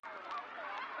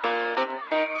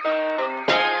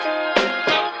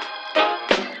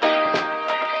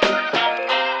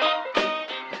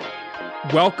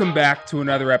Welcome back to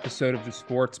another episode of the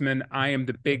Sportsmen. I am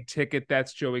the big ticket.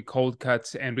 That's Joey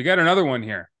Coldcuts. And we got another one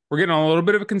here. We're getting on a little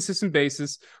bit of a consistent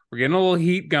basis. We're getting a little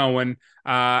heat going.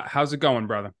 How's it going,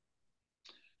 brother?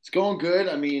 It's going good.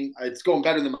 I mean, it's going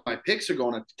better than my picks are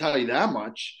going, I can tell you that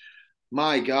much.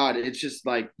 My God, it's just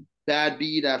like bad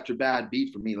beat after bad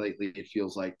beat for me lately, it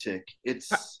feels like, Tick.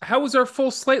 It's How was our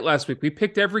full slate last week? We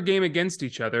picked every game against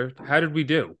each other. How did we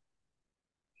do?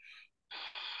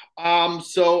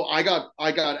 so I got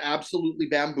absolutely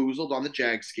bamboozled on the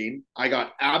Jags game. I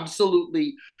got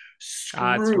absolutely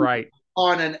That's screwed right.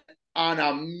 on an on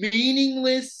a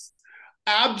meaningless,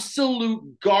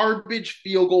 absolute garbage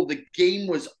field goal. The game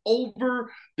was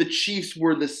over. The Chiefs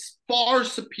were the far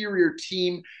superior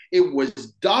team. It was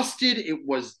dusted. It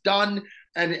was done.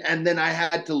 And then I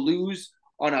had to lose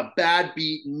on a bad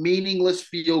beat, meaningless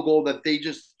field goal that they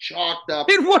just chalked up.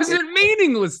 It wasn't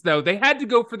meaningless, though. They had to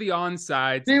go for the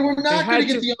onsides. They were They not going to had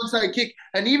get to the onside kick.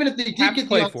 And even if they did have to get the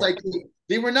play for it. onside kick,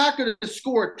 they were not going to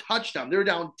score a touchdown. They were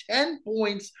down 10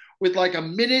 points with like a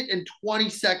minute and 20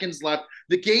 seconds left.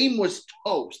 The game was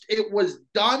toast. It was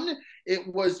done. It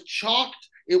was chalked.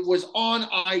 It was on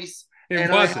ice. It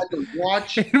And I had wasn't. to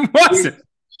watch It this wasn't.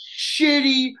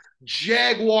 shitty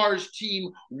Jaguars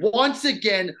team once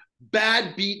again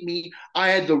bad beat me. I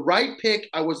had the right pick.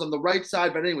 I was on the right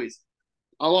side. But, anyways,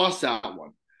 I lost that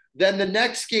one. Then the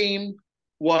next game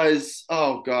was,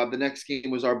 oh God, the next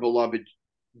game was our beloved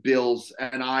Bills,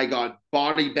 and I got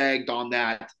body bagged on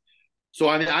that. So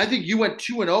I mean, I think you went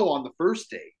 2-0 on the first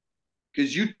day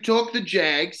because you took the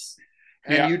Jags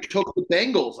and Yeah. you took the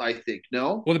Bengals. I think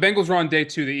no. Well, the Bengals were on day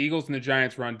two. The Eagles and the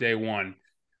Giants were on day one.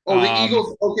 Oh, the Um,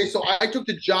 Eagles. Okay, so I took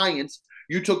the Giants.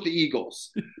 You took the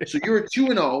Eagles. So you're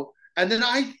 2-0, and then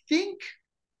I think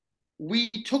we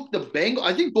took the Bengals.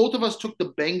 I think both of us took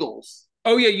the Bengals.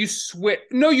 oh yeah, you switch.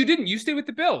 No, you didn't. You stayed with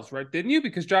the Bills, right? Didn't you?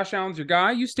 Because Josh Allen's your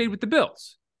guy. You stayed with the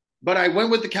Bills. But I went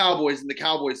with the Cowboys, and the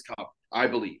Cowboys covered, I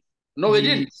believe. No, they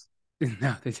Ye- didn't.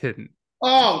 No, they didn't.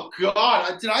 Oh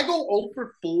God, did I go 0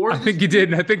 for 4 I this think you week?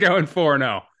 did. And I think I went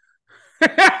 4-0.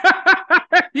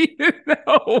 You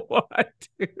know what,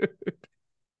 dude?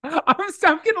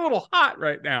 I'm getting a little hot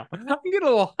right now. I'm getting a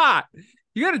little hot.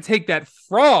 You got to take that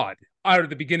fraud out of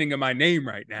the beginning of my name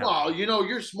right now. Well,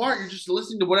 you're smart. You're just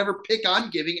listening to whatever pick I'm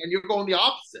giving, and you're going the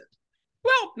opposite.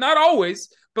 Well, not always,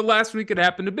 but last week it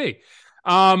happened to be.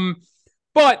 Um,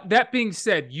 but that being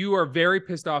said, you are very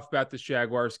pissed off about this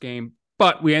Jaguars game.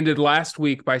 But we ended last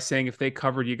week by saying if they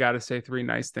covered, you got to say three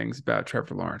nice things about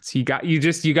Trevor Lawrence. You got to.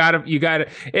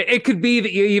 It could be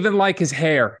that you even like his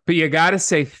hair, but you got to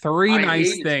say three I nice hate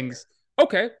his hair. things.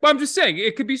 Okay, well, I'm just saying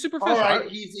it could be All superficial. right,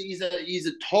 he's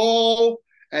a tall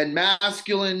and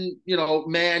masculine,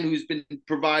 man who's been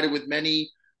provided with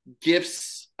many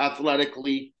gifts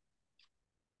athletically.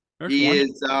 There's He one.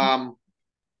 is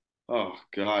oh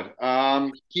God.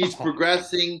 He's Oh,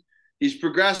 progressing. He's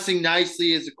progressing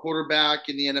nicely as a quarterback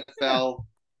in the yeah. NFL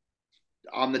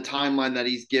on the timeline that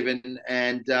he's given,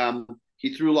 and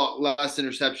he threw a lot less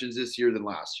interceptions this year than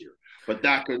last year. But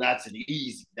that's an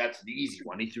easy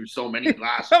one. He threw so many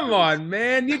last Come year. on,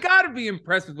 man. You got to be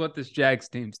impressed with what this Jags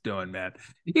team's doing, man.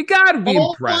 You got to be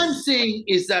All I'm impressed. saying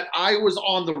is that I was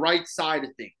on the right side of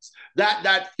things.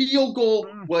 That field goal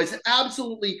Mm. was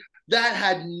absolutely that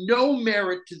had no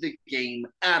merit to the game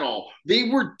at all. They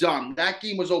were done. That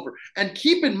game was over. And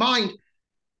keep in mind,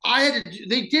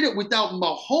 they did it without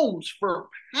Mahomes for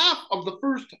half of the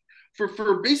first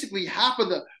for basically half of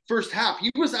the first half.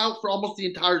 He was out for almost the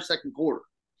entire second quarter.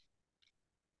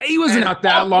 He wasn't And out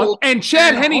that long. Hobble And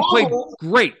Chad and Henne played Hobble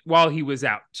great while he was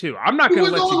out, too. I'm not He going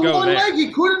to was let you on go one there. leg.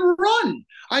 He couldn't run.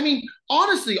 I mean,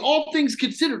 honestly, all things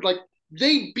considered, like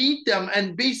they beat them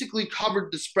and basically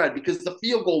covered the spread because the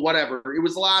field goal, whatever, it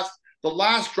was the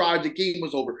last drive, the game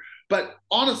was over. But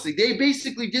honestly, they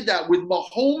basically did that with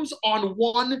Mahomes on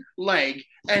one leg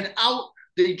and out.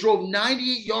 They drove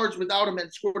 98 yards without him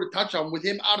and scored a touchdown with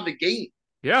him out of the game.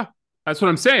 Yeah, that's what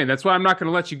I'm saying. That's why I'm not going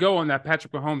to let you go on that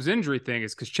Patrick Mahomes injury thing.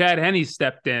 Is because Chad Henne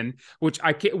stepped in, which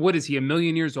I can't. What is he? A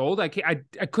million years old? I can't.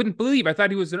 I couldn't believe. I thought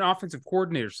he was an offensive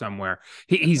coordinator somewhere.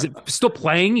 He's still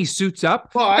playing. He suits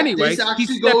up. But Anyway, this he actually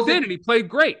stepped goes in and he played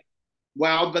great.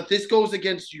 But this goes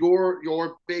against your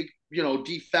big,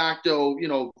 de facto,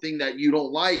 thing that you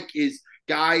don't like is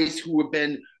guys who have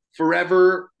been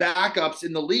forever backups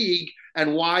in the league.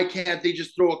 And why can't they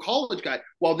just throw a college guy?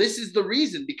 Well, this is the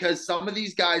reason because some of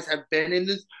these guys have been in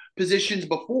this positions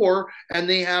before and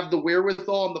they have the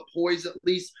wherewithal and the poise at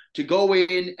least to go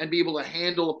in and be able to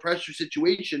handle a pressure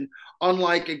situation,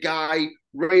 unlike a guy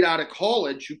right out of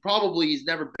college who probably has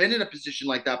never been in a position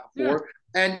like that Yeah. before.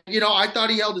 And I thought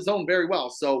he held his own very well.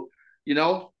 So, you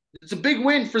know, it's a big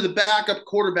win for the backup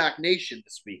quarterback nation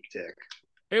this week, Dick.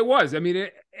 It was. I mean,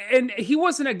 and he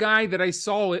wasn't a guy that I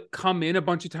saw it come in a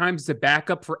bunch of times to back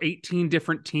up for 18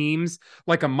 different teams,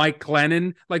 like a Mike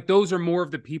Glennon. Like those are more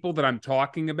of the people that I'm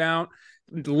talking about,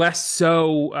 less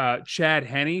so Chad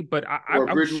Henne. But Or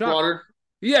I was shocked. Bridgewater.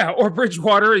 Yeah, or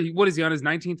Bridgewater. What is he on his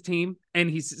 19th team? And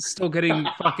he's still getting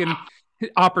fucking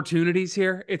opportunities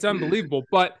here. It's unbelievable.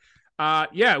 But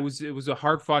yeah, it was a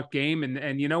hard fought game.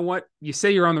 And you know what? You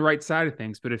say you're on the right side of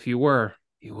things, but if you were,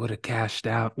 you would have cashed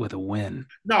out with a win.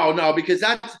 No, because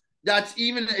that's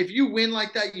even if you win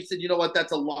like that, you said, you know what,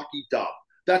 that's a lucky dub.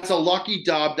 That's a lucky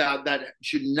dub that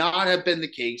should not have been the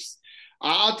case.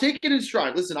 I'll take it in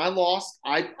stride. Listen, I lost.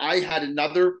 I had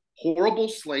another horrible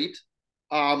slate.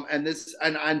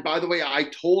 And by the way, I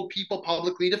told people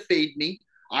publicly to fade me.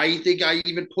 I think I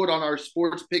even put on our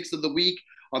sports picks of the week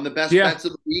on the best bets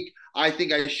of the week. I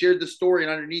think I shared the story,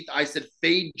 and underneath I said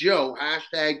fade Joe,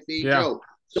 hashtag fade Joe.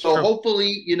 So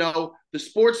hopefully, the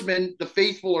sportsmen, the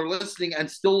faithful are listening and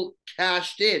still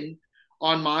cashed in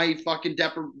on my fucking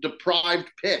deprived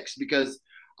picks because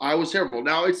I was terrible.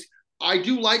 Now I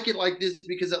do like it like this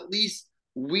because at least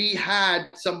we had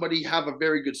somebody have a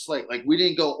very good slate. Like we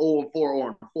didn't go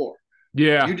 0-4, 0-4.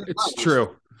 Yeah, it's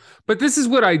true. But this is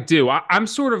what I do. I'm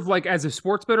sort of like, as a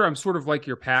sports bettor, I'm sort of like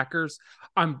your Packers.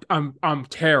 I'm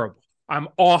terrible. I'm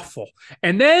awful.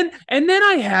 And then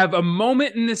I have a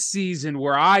moment in the season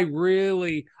where I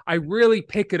really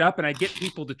pick it up and I get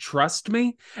people to trust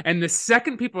me. And the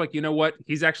second people are like, you know what?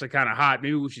 He's actually kind of hot.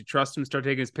 Maybe we should trust him and start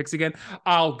taking his picks again.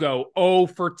 I'll go 0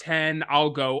 for 10. I'll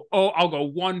go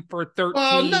 1 for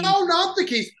 13. No, not the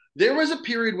case. There was a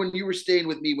period when you were staying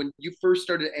with me when you first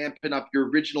started amping up your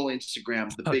original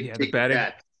Instagram, the big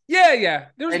bet. Yeah.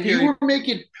 And you were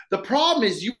making, the problem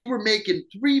is you were making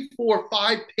 3, 4,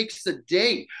 5 picks a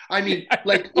day. I mean,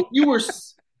 like if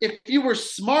you were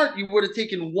smart, you would have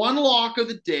taken one lock of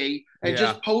the day and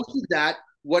just posted that,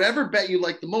 whatever bet you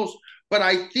like the most. But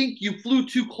I think you flew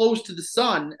too close to the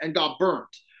sun and got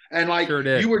burnt. And like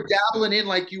you were dabbling in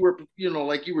like you were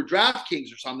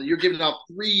DraftKings or something. You're giving out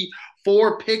 3,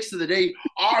 4 picks of the day.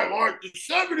 I like the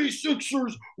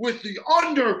 76ers with the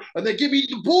under, and they give me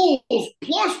the Bulls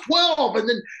plus 12.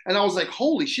 And I was like,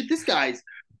 holy shit, this guy's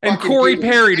and Corey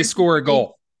Perry to score a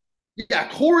goal. Yeah,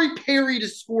 Corey Perry to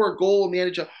score a goal in the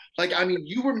NHL. Like, I mean,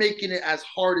 you were making it as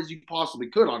hard as you possibly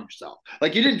could on yourself.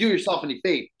 Like, you didn't do yourself any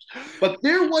favors. But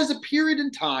there was a period in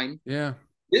time. Yeah.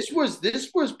 This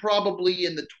was probably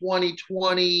in the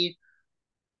 2020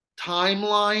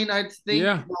 timeline, I think.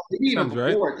 Yeah, well, maybe even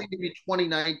before. Right. I think maybe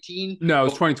 2019. No, it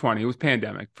was 2020. It was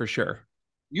pandemic for sure.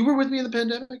 You were with me in the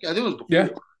pandemic? I think it was before. Yeah.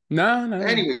 No.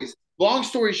 Anyways, long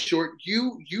story short,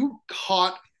 you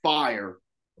caught fire.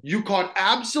 You caught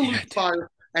absolute fire,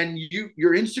 and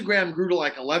your Instagram grew to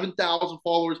like 11,000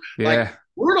 followers. Yeah. Like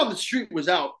word on the street was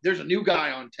out. There's a new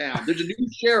guy on town. There's a new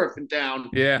sheriff in town.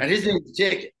 Yeah. And his name's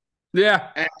Ticket. Yeah,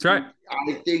 and that's right.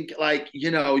 I think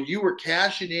you were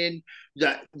cashing in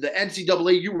the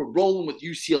NCAA. You were rolling with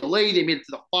UCLA. They made it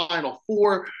to the Final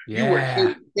Four. Yeah. You were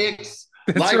hitting picks.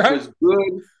 Life was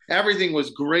good. Everything was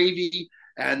gravy.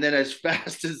 And then as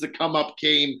fast as the come up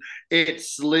came, it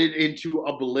slid into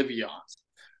oblivion.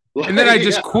 And then I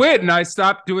just quit and I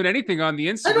stopped doing anything on the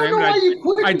Instagram. I don't know why you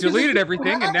quit. I deleted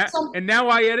everything and now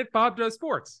I edit Bob Does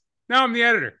Sports. Now I'm the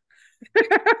editor.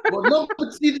 Well, no,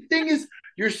 but see, the thing is,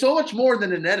 you're so much more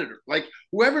than an editor. Like,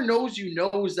 whoever knows you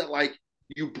knows that, like,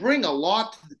 you bring a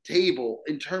lot to the table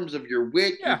in terms of your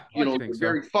wit. Yeah, you're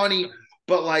very funny.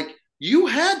 But, like, you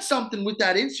had something with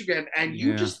that Instagram, and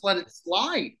you just let it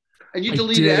slide. And you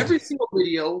deleted every single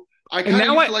video.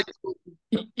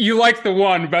 You like the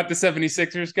one about the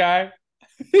 76ers guy?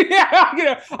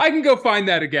 Yeah, I can go find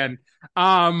that again.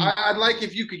 I'd like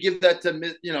if you could give that to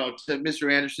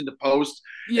Mr. Anderson to post.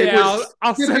 Yeah,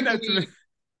 I'll send that to me.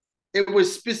 It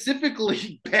was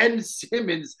specifically Ben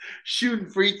Simmons shooting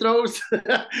free throws.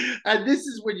 And this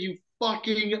is when you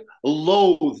fucking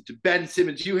loathed Ben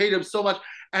Simmons. You hate him so much.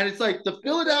 And it's like the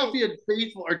Philadelphia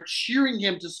faithful are cheering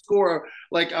him to score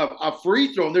a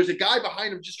free throw. And there's a guy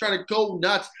behind him just trying to go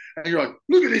nuts. And you're like,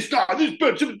 look at this guy. This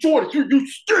Ben Simmons 23, you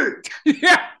stink.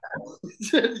 Yeah.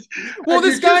 Well,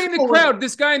 this guy in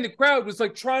the crowd was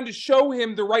like trying to show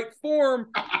him the right form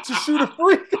to shoot a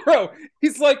free throw.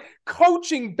 He's like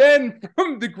coaching Ben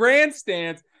from the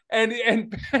grandstands,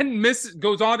 and Ben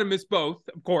goes on to miss both,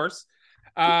 of course.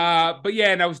 But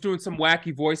yeah, and I was doing some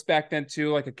wacky voice back then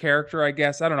too, like a character, I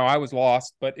guess. I don't know. I was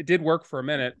lost, but it did work for a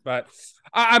minute. But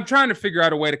I'm trying to figure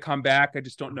out a way to come back. I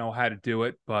just don't know how to do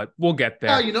it, but we'll get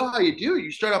there. You know how you do. You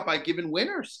start out by giving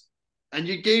winners. and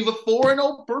you gave a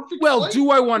 4-0 perfect Well, slate.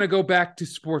 do I want to go back to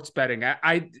sports betting?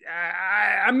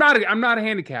 I'm not a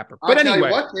handicapper. But I'll tell you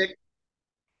anyway, what, Nick,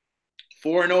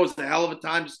 4-0 is a hell of a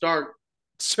time to start.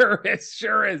 sure is,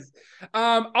 sure is.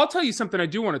 I'll tell you something I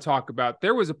do want to talk about.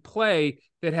 There was a play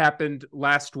that happened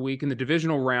last week in the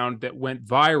divisional round that went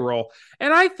viral,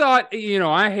 and I thought,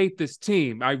 I hate this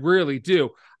team. I really do.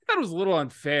 I thought it was a little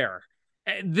unfair.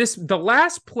 The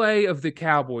last play of the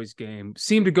Cowboys game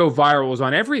seemed to go viral. It was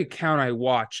on every account I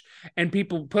watch, and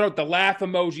people put out the laugh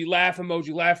emoji, laugh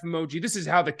emoji, laugh emoji. This is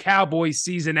how the Cowboys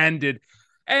season ended.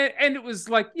 And it was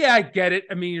like, yeah, I get it.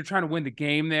 I mean, you're trying to win the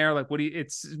game there. Like, what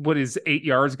is 8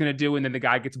 yards going to do? And then the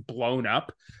guy gets blown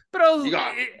up. But You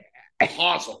got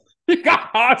hustled. He got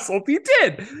hustled. He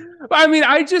did. I mean,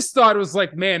 I just thought it was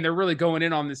like, man, they're really going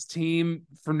in on this team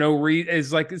for no reason.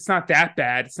 It's not that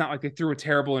bad. It's not like they threw a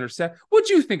terrible intercept. What'd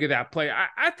you think of that play?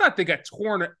 I thought they got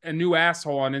torn a new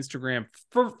asshole on Instagram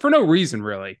for no reason,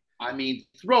 really. I mean,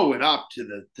 throw it up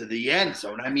to the end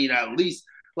zone. I mean, at least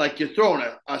like you're throwing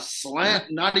a slant,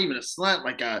 not even a slant,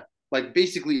 like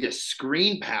basically a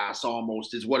screen pass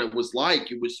almost is what it was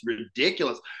like. It was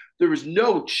ridiculous. There was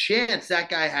no chance that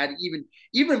guy had even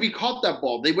if he caught that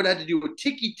ball, they would have to do a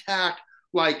ticky tack,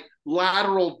 like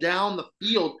lateral down the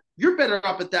field. You're better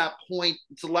up at that point.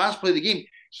 It's the last play of the game.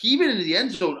 Even in the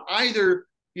end zone, either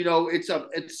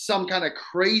it's some kind of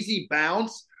crazy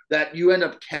bounce that you end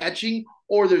up catching,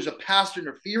 or there's a pass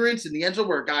interference in the end zone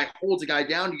where a guy holds a guy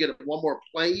down. You get one more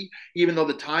play, even though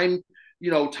the time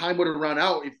would have run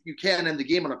out. If you can't end the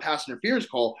game on a pass interference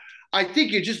call, I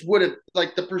think it just would have,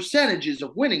 like, the percentages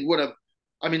of winning would have,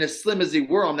 I mean, as slim as they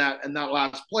were on that and that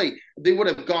last play, they would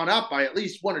have gone up by at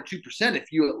least 1 or 2%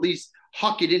 if you at least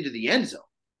huck it into the end zone.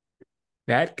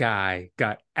 That guy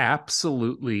got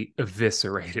absolutely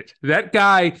eviscerated. That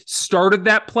guy started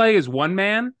that play as one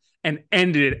man and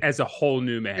ended it as a whole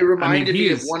new man. It reminded me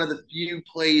of one of the few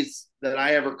plays that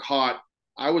I ever caught.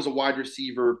 I was a wide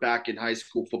receiver back in high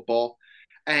school football,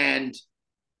 and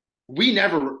we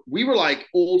were like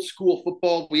old school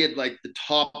football. We had like the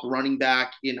top running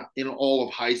back in all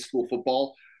of high school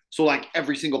football. So like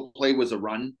every single play was a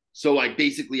run. So like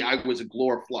basically I was a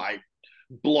glorified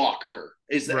blocker.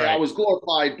 I was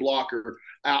glorified blocker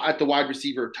at the wide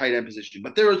receiver tight end position.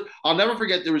 But I'll never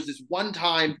forget, there was this one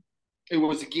time, it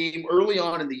was a game early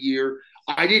on in the year.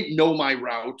 I didn't know my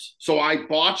route, so I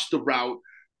botched the route,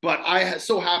 but I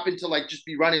so happened to like just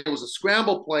be running. It was a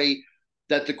scramble play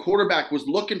that the quarterback was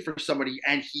looking for somebody,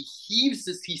 and he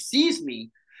sees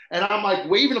me, and I'm like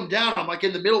waving him down. I'm like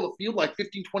in the middle of the field, like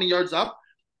 15, 20 yards up.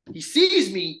 He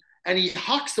sees me, and he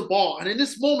hucks the ball. And in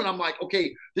this moment, I'm like,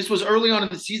 okay, this was early on in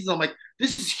the season. I'm like,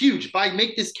 this is huge. If I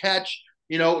make this catch,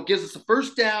 it gives us a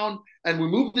first down, and we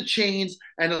move the chains.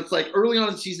 And it's like early on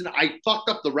in the season, I fucked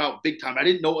up the route big time. I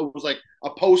didn't know it was like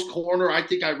a post corner. I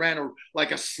think I ran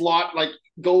a slot, like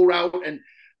go route.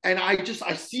 And I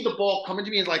see the ball coming to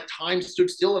me, and like time stood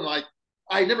still. And like,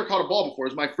 I never caught a ball before. It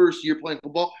was my first year playing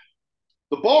football.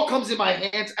 The ball comes in my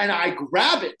hands, and I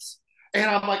grab it. And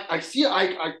I'm like, I see it.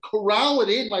 I corral it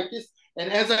in like this.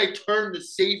 And as I turn, the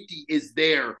safety is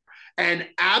there and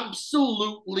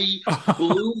absolutely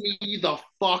blew me the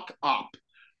fuck up.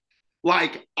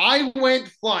 Like, I went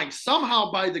flying.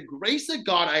 Somehow, by the grace of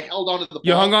God, I held onto the ball.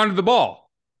 You hung on to the ball.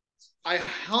 I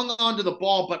hung onto the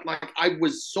ball, but like I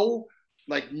was so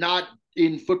like not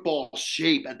in football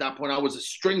shape at that point. I was a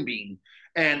string bean,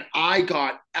 and I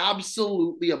got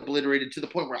absolutely obliterated to the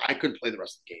point where I couldn't play the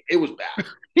rest of the game. It was bad.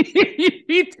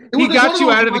 he got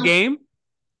you out of the game?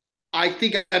 I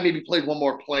think I maybe played one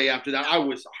more play after that. I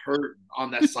was hurting on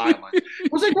that sideline.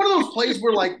 It was like one of those plays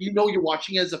where, like, you're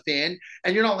watching as a fan,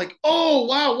 and you're not like, oh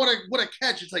wow, what a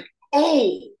catch. It's like,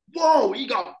 oh whoa, he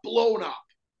got blown up.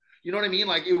 You know what I mean?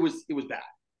 Like it was bad.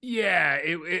 Yeah,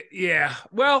 yeah.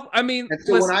 Well, I mean, and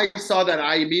so when I saw that,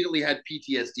 I immediately had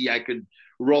PTSD. I could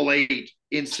relate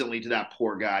instantly to that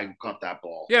poor guy who caught that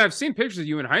ball. Yeah, I've seen pictures of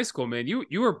you in high school, man.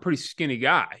 You were a pretty skinny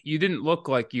guy. You didn't look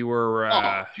like you were.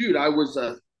 Dude,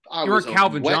 you weren't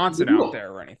Calvin Johnson out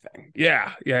there or anything.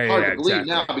 Yeah. Hard to believe exactly.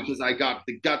 now because I got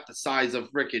the size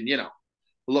of frickin',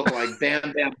 look like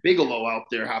Bam Bam Bigelow out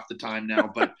there half the time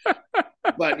now.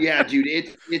 But yeah, dude,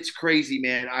 it's crazy,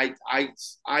 man.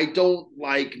 I don't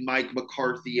like Mike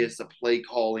McCarthy as a play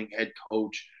calling head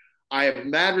coach. I have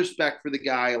mad respect for the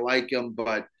guy. I like him,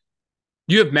 but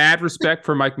you have mad respect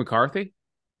for Mike McCarthy?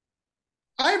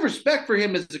 I have respect for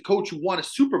him as a coach who won a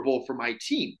Super Bowl for my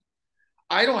team.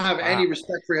 I don't have any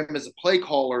respect for him as a play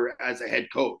caller, as a head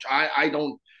coach. I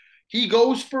don't. He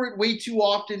goes for it way too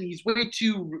often. He's way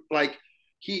too like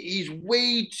he's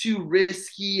way too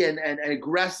risky and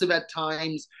aggressive at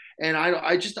times. And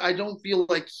I don't feel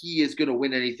like he is going to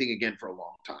win anything again for a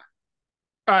long time.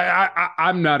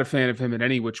 I'm not a fan of him in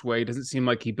any which way. It doesn't seem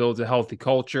like he builds a healthy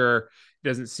culture. It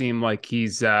doesn't seem like he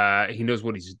knows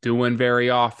what he's doing very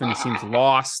often. He seems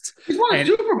lost. He's won a And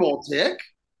Super Bowl, Tick.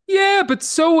 yeah, but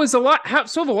so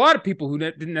have a lot of people who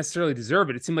didn't necessarily deserve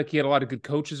it. It seemed like he had a lot of good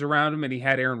coaches around him, and he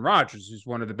had Aaron Rodgers, who's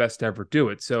one of the best to ever do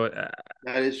it. So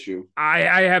That is true.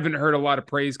 I haven't heard a lot of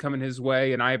praise coming his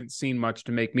way, and I haven't seen much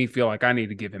to make me feel like I need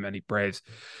to give him any praise.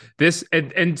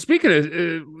 And speaking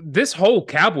of this whole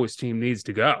Cowboys team needs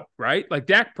to go, right? Like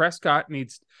Dak Prescott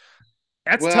needs.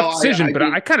 That's a tough decision, but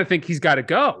I kind of think he's got to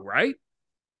go, right?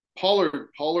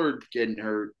 Pollard getting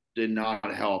hurt did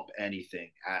not help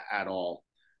anything at all.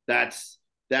 That's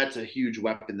a huge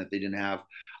weapon that they didn't have.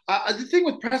 The thing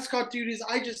with Prescott, dude, is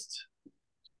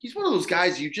he's one of those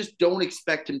guys you just don't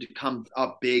expect him to come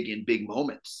up big in big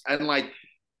moments. And like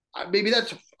maybe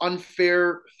that's an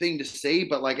unfair thing to say,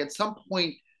 but like at some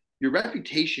point your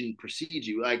reputation precedes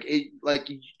you. Like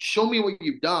show me what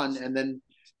you've done, and then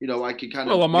I could kind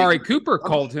of. Well, Amari Cooper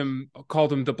called him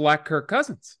the Black Kirk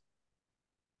Cousins.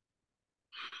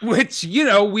 Which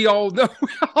we all know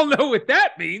what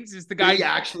that means. Is the guy Did he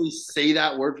actually say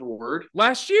that word for word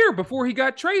last year before he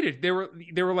got traded? They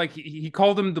were like he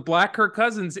called him the Black Kirk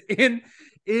Cousins in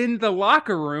the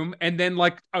locker room, and then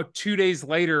like 2 days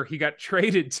later he got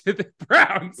traded to the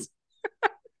Browns.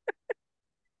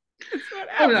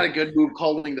 Probably not a good move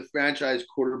calling the franchise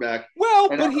quarterback. Well,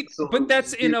 but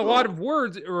that's in a lot of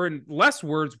words, or in less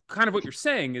words, kind of what you're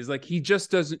saying is like he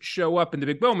just doesn't show up in the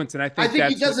big moments, and I think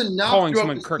he does enough calling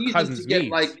someone Kirk Cousins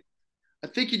means. I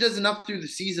think he does enough through the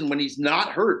season when he's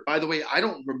not hurt. By the way, I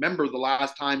don't remember the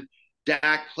last time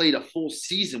Dak played a full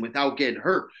season without getting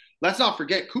hurt. Let's not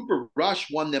forget Cooper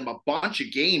Rush won them a bunch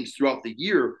of games throughout the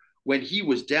year when he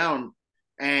was down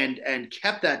and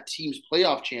kept that team's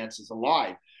playoff chances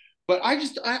alive. But I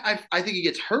think he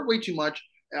gets hurt way too much,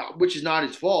 which is not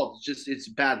his fault. It's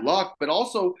bad luck. But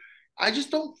also, I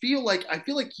just don't feel like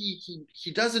he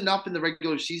does enough in the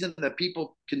regular season that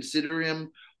people consider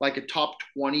him like a top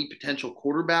 20 potential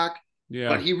quarterback. Yeah,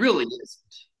 but he really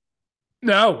isn't.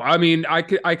 No, I mean I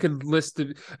could list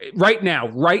it right now.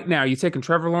 Right now, you taking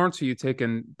Trevor Lawrence or you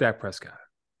taking Dak Prescott?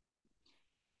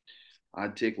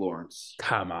 I'd take Lawrence.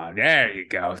 Come on, there you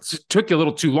go. It took you a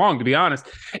little too long, to be honest.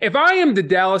 If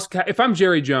I'm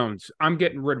Jerry Jones, I'm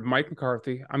getting rid of Mike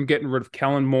McCarthy. I'm getting rid of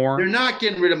Kellen Moore. You're not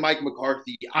getting rid of Mike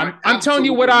McCarthy. I'm telling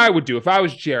you what I would do if I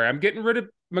was Jerry. I'm getting rid of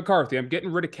McCarthy. I'm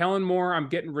getting rid of Kellen Moore. I'm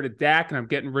getting rid of Dak, and I'm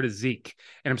getting rid of Zeke.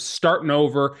 And I'm starting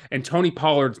over. And Tony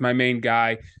Pollard's my main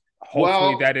guy.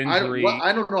 Hopefully that injury.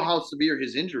 I don't know how severe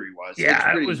his injury was.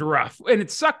 Yeah, it was rough, and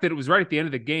it sucked that it was right at the end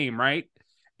of the game, right?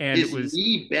 And his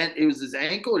knee bent. It was his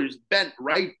ankle. It was bent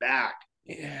right back.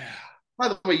 Yeah. By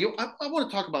the way, I want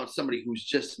to talk about somebody who's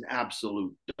just an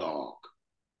absolute dog.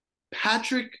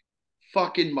 Patrick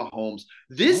fucking Mahomes.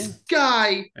 This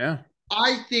guy,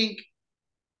 I think,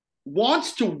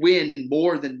 wants to win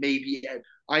more than maybe.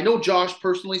 I know Josh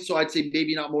personally, so I'd say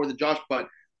maybe not more than Josh, but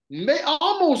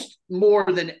almost more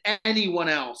than anyone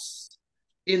else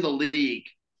in the league.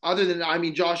 Other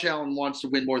than, Josh Allen wants to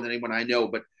win more than anyone I know,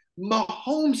 but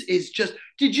Mahomes is just.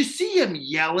 Did you see him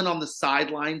yelling on the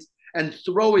sidelines and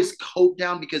throw his coat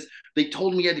down because they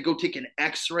told him he had to go take an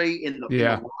X-ray in the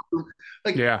locker room?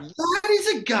 That is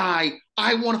a guy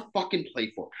I want to fucking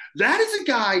play for. That is a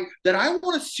guy that I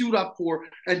want to suit up for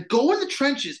and go in the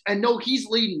trenches and know he's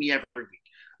leading me every week.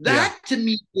 That to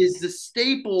me is the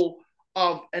staple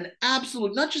of an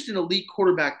absolute, not just an elite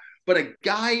quarterback, but a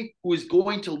guy who is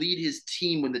going to lead his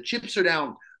team when the chips are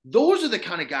down. Those are the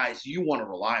kind of guys you want to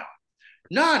rely on.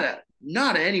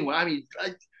 Not anyone.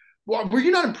 Were you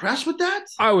not impressed with that?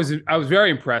 I was very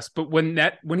impressed. But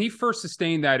when he first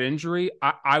sustained that injury,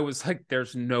 I was like,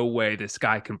 there's no way this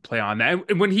guy can play on that.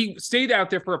 And when he stayed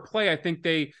out there for a play, I think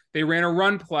they ran a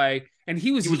run play and he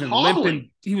was even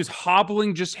limping. He was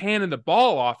hobbling, just handing the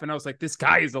ball off. And I was like, this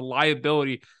guy is a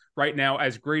liability right now,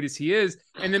 as great as he is.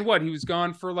 And then he was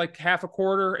gone for like half a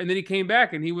quarter, and then he came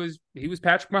back and he was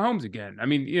Patrick Mahomes again. I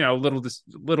mean, a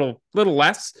little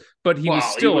less, but he was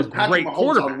still a great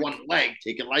quarterback. On one leg,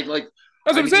 taking like that's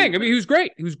what I'm saying. I mean, he was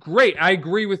great. He was great. I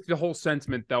agree with the whole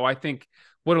sentiment, though. I think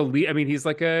he's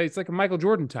like a Michael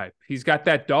Jordan type. He's got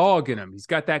that dog in him. He's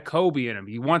got that Kobe in him.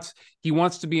 He wants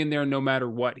to be in there no matter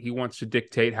what. He wants to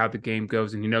dictate how the game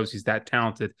goes, and he knows he's that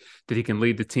talented that he can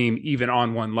lead the team even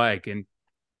on one leg.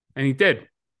 And he did.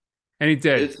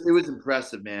 It was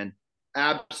impressive, man.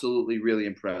 Absolutely, really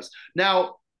impressed.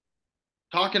 Now,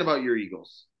 talking about your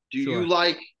Eagles, do you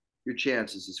like your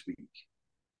chances this week?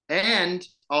 And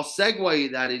I'll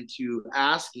segue that into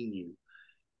asking you,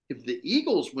 if the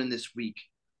Eagles win this week,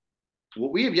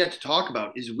 what we have yet to talk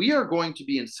about is we are going to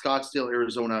be in Scottsdale,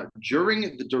 Arizona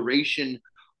during the duration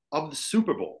of the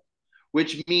Super Bowl,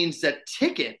 which means that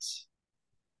tickets,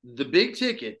 the big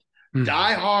ticket,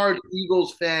 diehard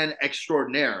Eagles fan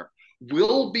extraordinaire,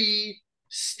 will be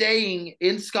staying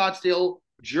in Scottsdale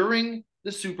during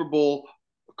the Super Bowl.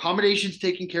 Accommodations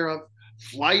taken care of,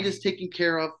 flight is taken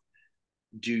care of.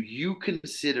 Do you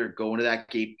consider going to that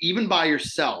game, even by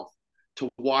yourself, to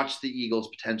watch the Eagles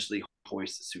potentially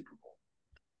hoist the Super Bowl?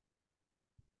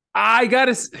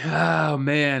 Oh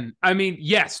man. I mean,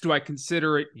 yes. Do I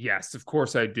consider it? Yes, of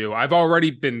course I do. I've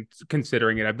already been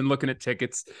considering it. I've been looking at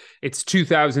tickets. It's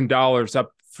 $2,000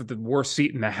 up for the worst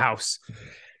seat in the house.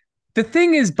 The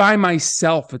thing is, by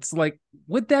myself, it's like,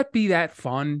 would that be that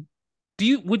fun?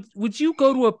 Would you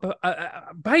go to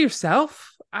a by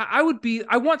yourself? I would be.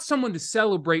 I want someone to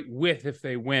celebrate with if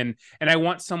they win, and I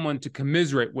want someone to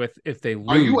commiserate with if they lose.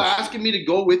 Are you asking me to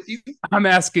go with you? I'm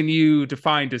asking you to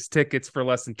find us tickets for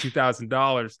less than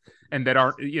 $2,000 and that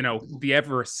aren't, the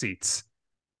Everest seats.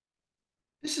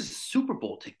 This is Super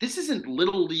Bowl ticket. This isn't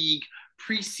Little League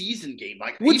preseason game.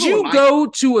 Like, would you go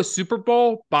to a Super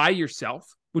Bowl by yourself?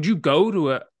 Would you go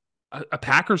to a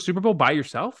Packers Super Bowl by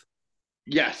yourself?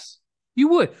 Yes. You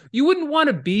would. You wouldn't want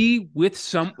to be with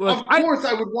some. Of course,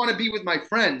 I would want to be with my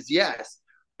friends. Yes,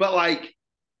 but like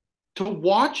to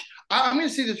watch. I'm going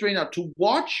to say this right now: to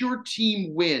watch your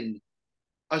team win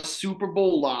a Super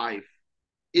Bowl live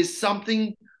is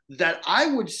something that I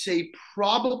would say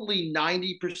probably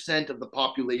 90% of the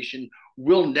population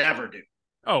will never do.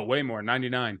 Oh, way more,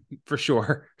 99 for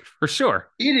sure, for sure.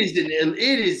 It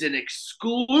is an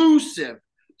exclusive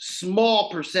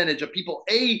small percentage of people,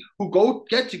 A, who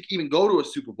get to even go to a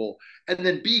Super Bowl, and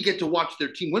then B, get to watch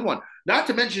their team win one. Not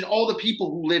to mention all the people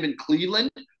who live in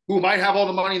Cleveland who might have all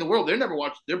the money in the world. They're never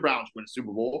watched their Browns win a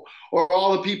Super Bowl. Or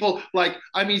all the people,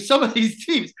 some of these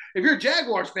teams, if you're a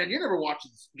Jaguars fan, you're never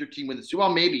watching your team win the Super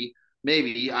Bowl. Maybe,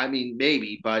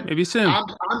 but maybe soon.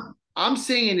 I'm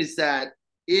saying is that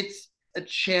it's a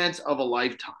chance of a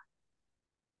lifetime.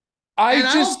 I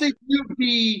don't think you'd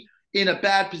be in a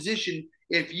bad position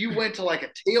if you went to like a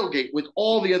tailgate with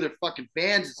all the other fucking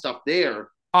fans and stuff there.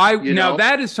 Now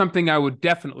that is something I would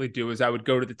definitely do, is I would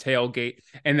go to the tailgate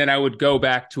and then I would go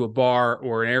back to a bar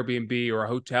or an Airbnb or a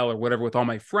hotel or whatever with all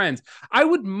my friends. I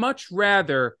would much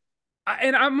rather,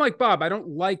 and I'm like Bob, I don't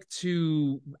like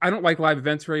live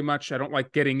events very much. I don't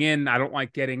like getting in. I don't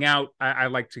like getting out. I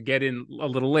like to get in a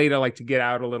little late. I like to get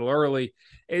out a little early.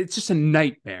 It's just a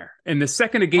nightmare. And the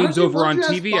second the game's over on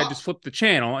TV, I just flip the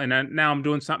channel and now I'm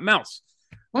doing something else.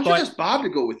 Why don't you ask Bob to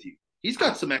go with you? He's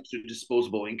got some extra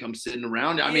disposable income sitting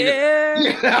around. I mean, yeah,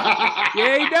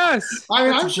 he does. I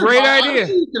mean, I'm sure great idea.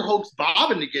 You can hoax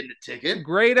Bob into getting a ticket.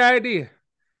 Great idea.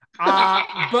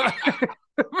 But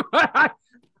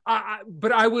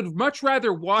I would much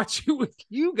rather watch it with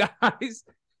you guys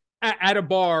at a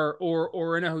bar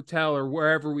or in a hotel or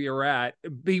wherever we are at,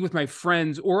 be with my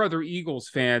friends or other Eagles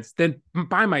fans than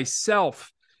by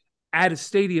myself at a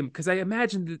stadium, because I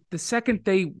imagine that the second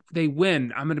they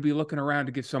win, I'm going to be looking around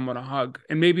to give someone a hug,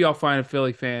 and maybe I'll find a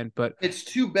Philly fan. But it's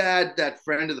too bad that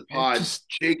friend of the pod,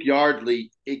 Jake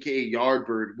Yardley, aka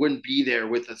Yardbird, wouldn't be there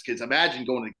with us. Because imagine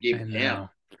going to the game with him.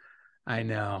 I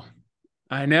know.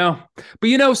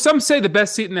 But some say the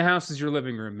best seat in the house is your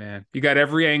living room, man. You got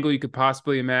every angle you could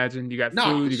possibly imagine. You got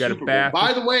food. You got a bath.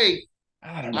 By the way,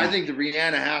 I think the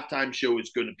Rihanna halftime show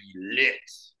is going to be lit.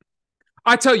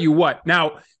 I tell you what,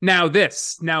 now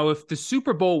if the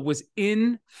Super Bowl was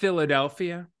in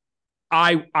Philadelphia,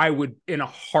 I would in a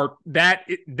heart, that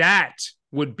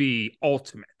would be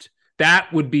ultimate.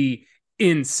 That would be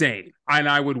insane. And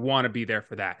I would want to be there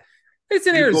for that. It's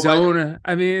in Arizona.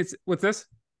 I mean, what's this?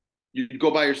 You'd go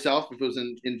by yourself if it was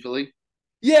in Philly?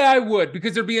 Yeah, I would,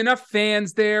 because there'd be enough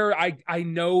fans there. I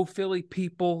know Philly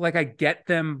people. Like, I get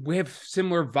them. We have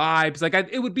similar vibes. Like,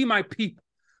 it would be my people.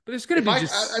 But there's going to be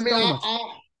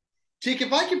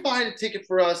if I can find a ticket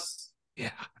for us,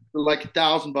 for like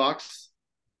 $1,000.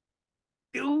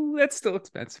 Ooh, that's still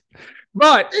expensive.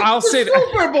 But I'll say that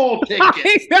Super Bowl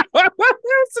tickets.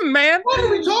 Listen, man. What are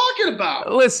we talking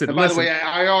about? Listen. By the way,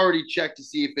 I already checked to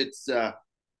see if it's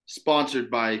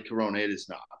sponsored by Corona. It is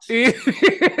not.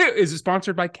 Is it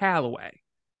sponsored by Callaway?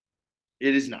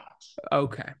 It is not.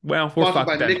 Okay. Well, we're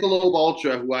sponsored by Michelob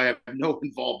Ultra, who I have no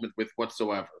involvement with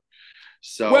whatsoever.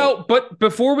 So, well, but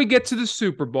before we get to the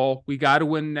Super Bowl, we got to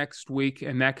win next week,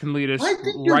 and that can lead us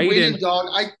right in. Dog.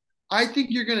 I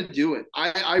think you're going to do it.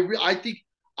 I think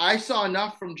I saw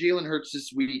enough from Jalen Hurts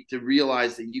this week to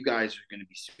realize that you guys are going to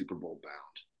be Super Bowl bound.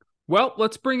 Well,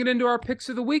 let's bring it into our picks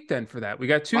of the week then for that. We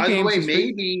got two By the games way, this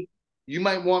week. maybe you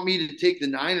might want me to take the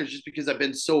Niners just because I've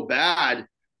been so bad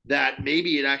that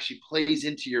maybe it actually plays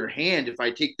into your hand if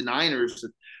I take the Niners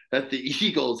that the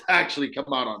Eagles actually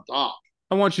come out on top.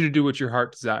 I want you to do what your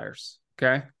heart desires,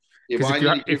 okay? Yeah, Because well,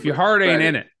 I need to hear if your what the heart ain't spread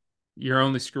in is. it, you're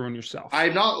only screwing yourself. I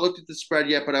have not looked at the spread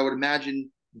yet, but I would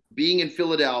imagine being in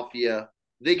Philadelphia,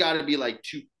 they got to be like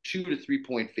two to 3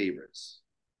 point favorites.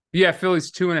 Yeah,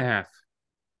 Philly's 2.5.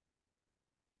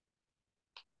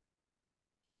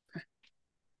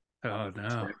 Oh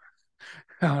no.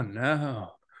 Oh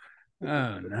no.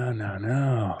 Oh no, no,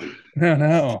 no. No,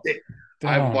 no.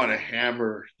 I Don't. want to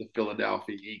hammer the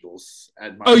Philadelphia Eagles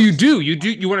at Oh, you minus. do.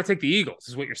 You want to take the Eagles,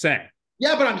 is what you're saying.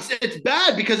 Yeah, but it's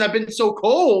bad because I've been so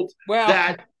cold Well,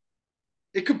 that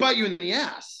it could bite you in the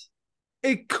ass.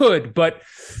 it could, but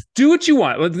do what you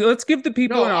want. Let's give the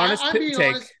people No, an honest I'm being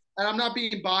take. honest, and I'm not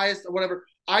being biased or whatever.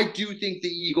 I do think the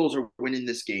Eagles are winning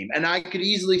this game, and I could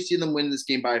easily see them win this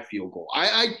game by a field goal.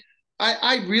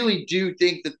 I really do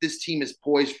think that this team is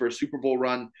poised for a Super Bowl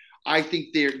run. I think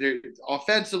they're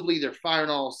offensively they're firing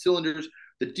on all cylinders.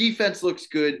 The defense looks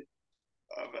good.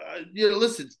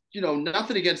 Listen,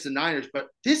 nothing against the Niners, but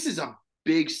this is a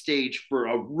big stage for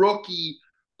a rookie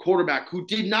quarterback who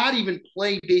did not even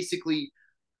play basically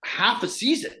half a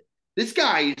season. This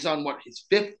guy is on his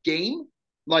fifth game?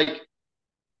 Like,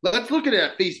 let's look at it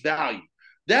at face value.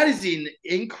 That is an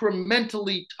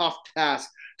incrementally tough task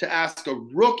to ask a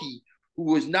rookie who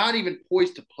was not even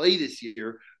poised to play this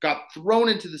year, got thrown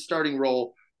into the starting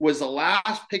role, was the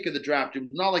last pick of the draft. It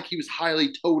was not like he was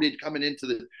highly touted coming into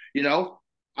the, you know.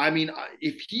 I mean,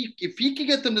 if he can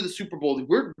get them to the Super Bowl,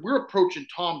 we're approaching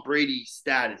Tom Brady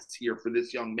status here for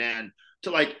this young man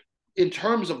to like in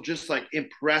terms of just like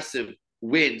impressive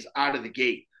wins out of the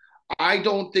gate. I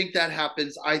don't think that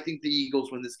happens. I think the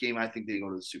Eagles win this game. I think they go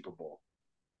to the Super Bowl.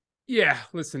 Yeah,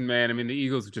 listen, man. I mean, the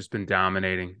Eagles have just been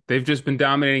dominating. They've just been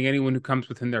dominating anyone who comes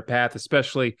within their path,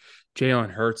 especially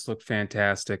Jalen Hurts looked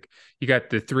fantastic. You got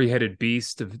the three-headed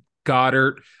beast of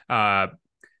Goddard,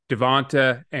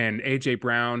 Devonta, and AJ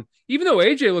Brown. Even though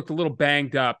AJ looked a little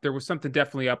banged up, there was something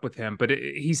definitely up with him, but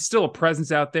he's still a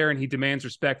presence out there and he demands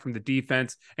respect from the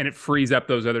defense and it frees up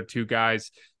those other two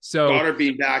guys. So Goddard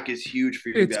being back is huge for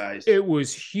you guys. it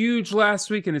was huge last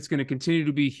week and it's going to continue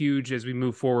to be huge as we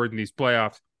move forward in these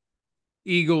playoffs.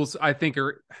 Eagles, I think,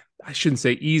 I shouldn't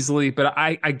say easily, but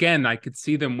I could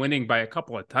see them winning by a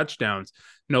couple of touchdowns,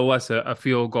 no less a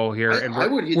field goal here. And I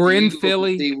would hit we're the in Eagles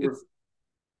Philly. if they were.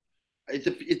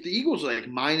 If the Eagles are like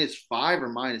 -5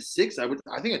 or -6, I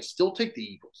think I'd still take the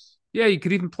Eagles. Yeah, you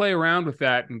could even play around with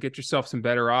that and get yourself some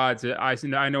better odds. I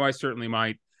know I certainly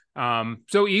might.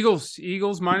 So Eagles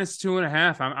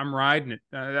 -2.5. I'm riding it.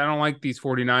 I don't like these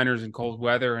 49ers in cold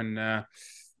weather, and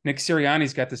Nick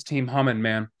Sirianni's got this team humming,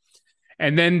 man.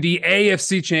 And then the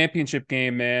AFC Championship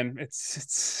game, man.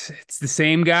 It's the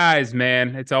same guys,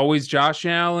 man. It's always Josh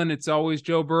Allen, it's always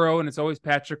Joe Burrow, and it's always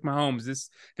Patrick Mahomes.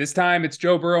 This time it's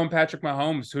Joe Burrow and Patrick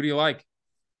Mahomes. Who do you like? The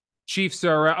Chiefs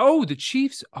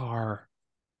are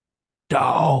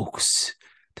dogs.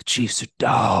 The Chiefs are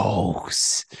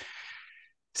dogs.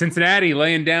 Cincinnati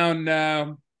laying down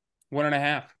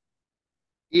 1.5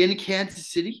 In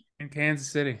Kansas City? in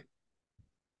Kansas City.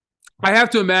 I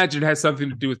have to imagine it has something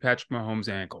to do with Patrick Mahomes'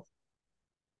 ankle.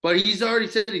 But he's already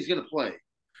said he's going to play.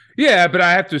 Yeah, but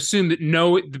I have to assume that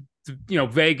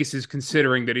Vegas is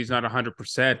considering that he's not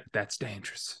 100%. That's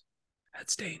dangerous.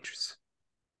 That's dangerous.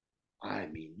 I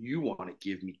mean, you want to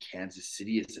give me Kansas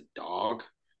City as a dog?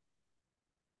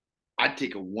 I'd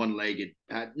take a one-legged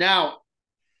pat. Now,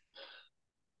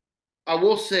 I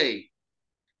will say,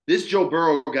 this Joe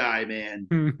Burrow guy,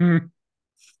 man,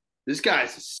 this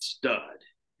guy's a stud.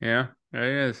 Yeah, he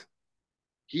is.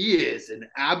 He is an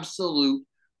absolute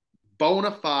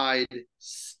bona fide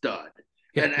stud.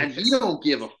 And he don't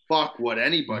give a fuck what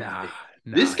anybody thinks.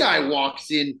 This guy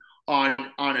walks in on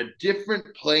a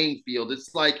different playing field.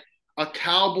 It's like a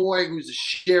cowboy who's a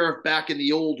sheriff back in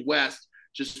the old west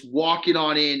just walking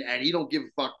on in, and he don't give a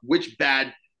fuck which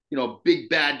big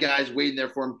bad guy's waiting there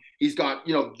for him. He's got,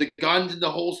 the guns in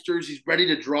the holsters. He's ready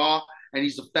to draw, and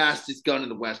he's the fastest gun in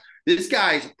the West. This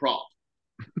guy is a problem.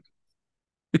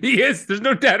 He is. There's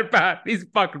no doubt about it. He's a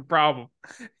fucking problem.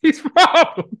 He's a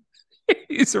problem.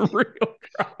 He's a real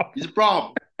problem. He's a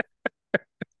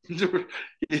problem.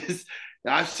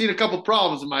 I've seen a couple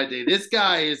problems in my day. This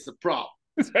guy is the problem.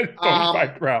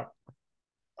 Problem.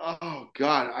 Oh,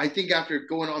 God. I think after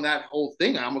going on that whole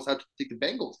thing, I almost have to take the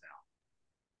Bengals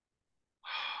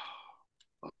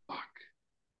now. Fuck.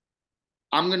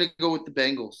 I'm going to go with the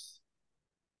Bengals.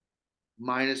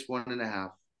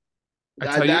 -1.5. I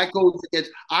tell you, That goes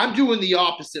against. I'm doing the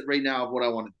opposite right now of what I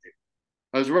want to do.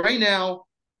 Because right now,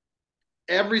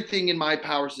 everything in my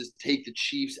power says take the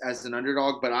Chiefs as an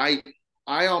underdog, but I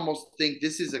almost think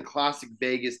this is a classic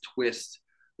Vegas twist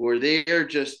where they're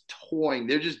just toying.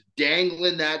 They're just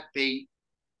dangling that bait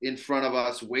in front of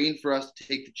us, waiting for us to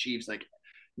take the Chiefs. Like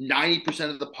 90%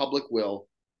 of the public will,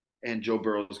 and Joe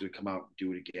Burrow is going to come out and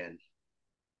do it again.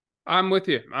 I'm with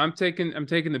you. I'm taking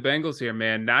the Bengals here,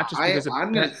 man. Not just because of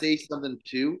I'm going to say something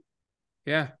too.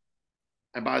 Yeah.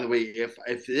 And by the way,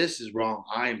 if this is wrong,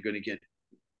 I am going to get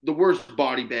the worst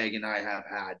body bagging I have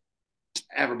had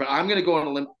ever. But I'm going to go on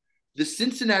a limb. The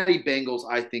Cincinnati Bengals,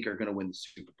 I think, are going to win the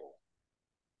Super Bowl.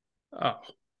 Oh,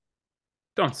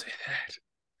 don't say that.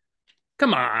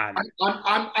 Come on.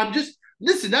 I'm just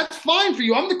listen. That's fine for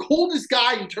you. I'm the coldest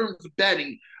guy in terms of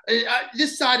betting.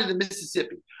 This side of the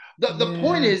Mississippi. The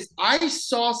point is, I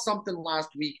saw something last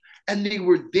week, and they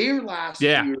were there last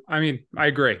year. I mean, I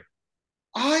agree.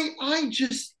 I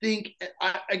just think,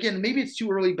 again, maybe it's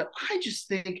too early, but I just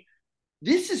think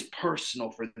this is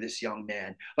personal for this young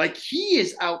man. Like he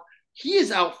is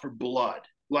out for blood.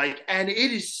 Like, and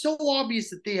it is so obvious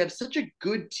that they have such a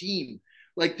good team.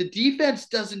 Like the defense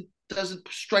doesn't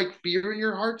strike fear in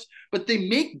your hearts, but they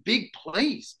make big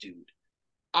plays, dude.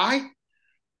 I'm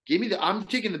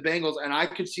taking the Bengals, and I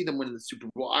could see them winning the Super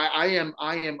Bowl. I am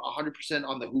 100%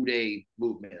 on the Houday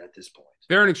movement at this point.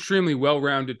 They're an extremely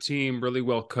well-rounded team, really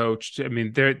well coached. I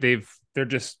mean, they're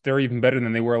even better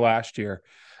than they were last year.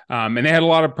 And they had a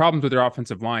lot of problems with their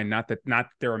offensive line. Not that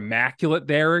they're immaculate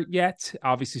there yet.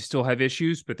 Obviously, still have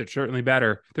issues, but they're certainly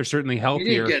better. They're certainly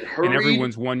healthier, and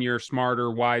everyone's 1 year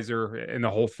smarter, wiser, and the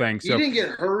whole thing. So he didn't get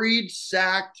hurried,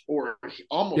 sacked, or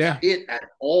almost hit at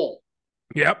all.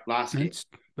 Yep, last game.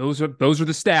 Those are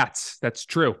the stats. That's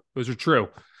true. Those are true.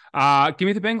 Give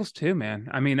me the Bengals too, man.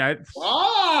 I mean,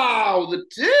 wow, the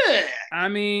dick. I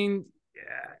mean,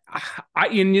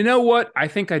 and you know what? I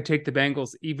think I'd take the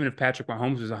Bengals even if Patrick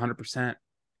Mahomes was 100%.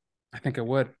 I think I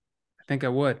would.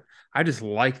 I just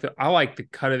like the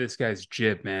cut of this guy's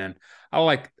jib, man. I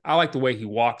like the way he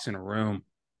walks in a room.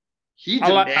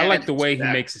 I like the way he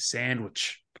makes a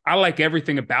sandwich. I like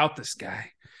everything about this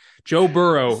guy. Joe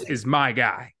Burrow is my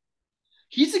guy.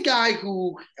 He's a guy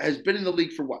who has been in the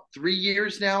league for 3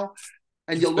 years now?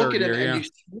 And you look at him and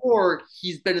you swore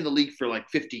he's been in the league for like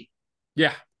 15.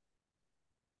 Yeah.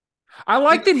 I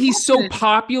like that he's so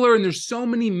popular and there's so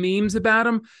many memes about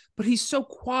him, but he's so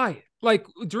quiet. Like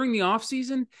during the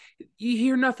offseason, you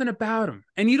hear nothing about him.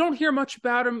 And you don't hear much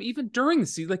about him even during the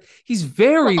season. Like he's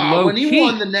very low when key. He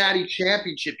won the Natty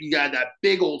Championship, he got that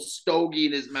big old stogie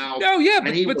in his mouth. No, yeah,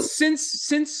 but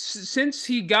since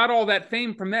he got all that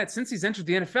fame from that, since he's entered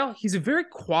the NFL, he's a very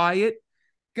quiet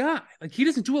guy. Like he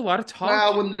doesn't do a lot of talking.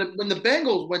 Well, when the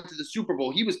Bengals went to the Super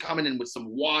Bowl, he was coming in with some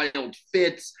wild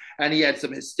fits, and he had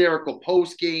some hysterical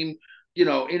post game,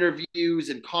 interviews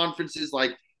and conferences.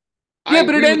 Like, yeah,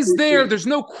 but it ends there. There's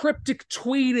no cryptic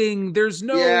tweeting. There's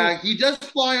no. Yeah, he does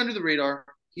fly under the radar.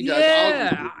 He does.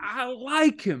 Yeah, I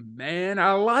like him, man.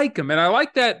 I like him. And I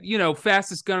like that,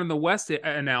 fastest gun in the West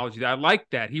analogy. I like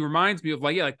that. He reminds me of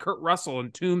like Kurt Russell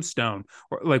in Tombstone,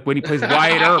 or like when he plays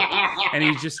Wyatt Earp and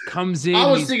he just comes in.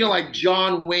 I was thinking like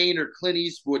John Wayne or Clint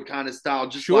Eastwood kind of style.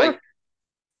 Just like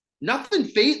nothing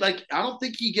fate. Like, I don't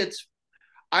think he gets,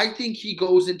 I think he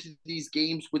goes into these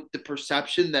games with the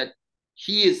perception that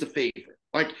he is the favorite.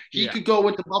 Like he could go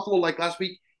into Buffalo like last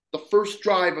week, the first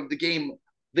drive of the game,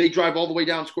 they drive all the way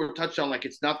down, score a touchdown like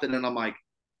it's nothing. And I'm like,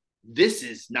 this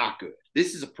is not good.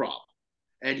 This is a problem.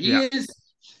 And he's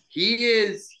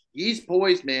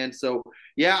poised, man. So,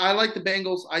 yeah, I like the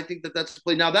Bengals. I think that's the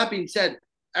play. Now, that being said,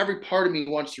 every part of me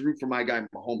wants to root for my guy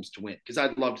Mahomes to win because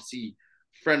I'd love to see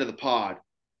friend of the pod,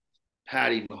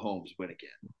 Patty Mahomes, win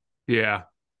again. Yeah.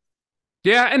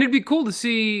 Yeah, and it'd be cool to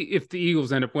see if the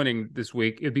Eagles end up winning this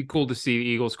week. It'd be cool to see the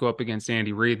Eagles go up against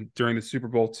Andy Reid during the Super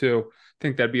Bowl too. I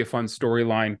think that'd be a fun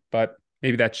storyline, but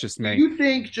maybe that's just me. Do you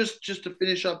think, just to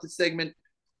finish up the segment,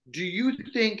 do you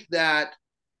think that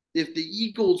if the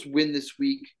Eagles win this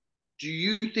week, do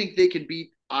you think they can beat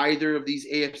either of these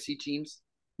AFC teams?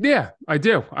 Yeah, I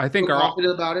do. I think You're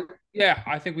confident about it? Yeah,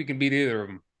 I think we can beat either of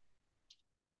them.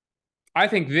 I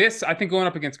think going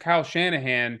up against Kyle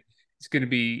Shanahan is going to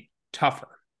be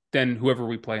tougher than whoever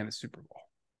we play in the Super Bowl.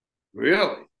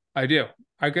 Really? I do.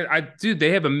 Dude,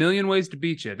 they have a million ways to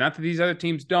beat you. Not that these other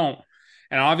teams don't.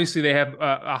 And obviously they have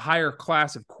a higher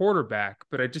class of quarterback,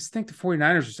 but I just think the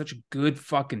 49ers are such a good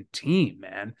fucking team,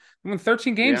 man. They won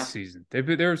 13 games this season.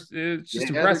 It's just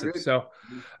impressive. So,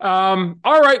 all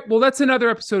right. Well, that's another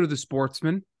episode of The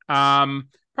Sportsman.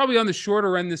 Probably on the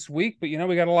shorter end this week, but we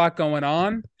got a lot going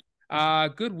on.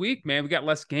 Good week, man. We got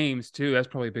less games too. That's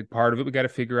probably a big part of it. We got to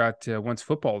figure out once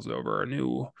football's over, a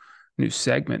new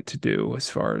segment to do as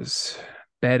far as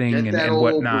betting Get that and old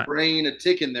whatnot. brain a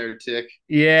ticking there, Tick.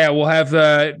 Yeah, we'll have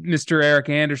Mr. Eric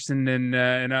Anderson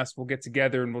and us. We'll get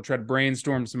together and we'll try to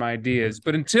brainstorm some ideas.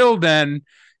 But until then,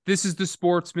 this is the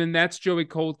Sportsman. That's Joey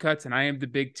Coldcuts, and I am the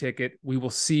Big Ticket. We will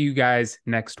see you guys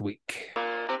next week.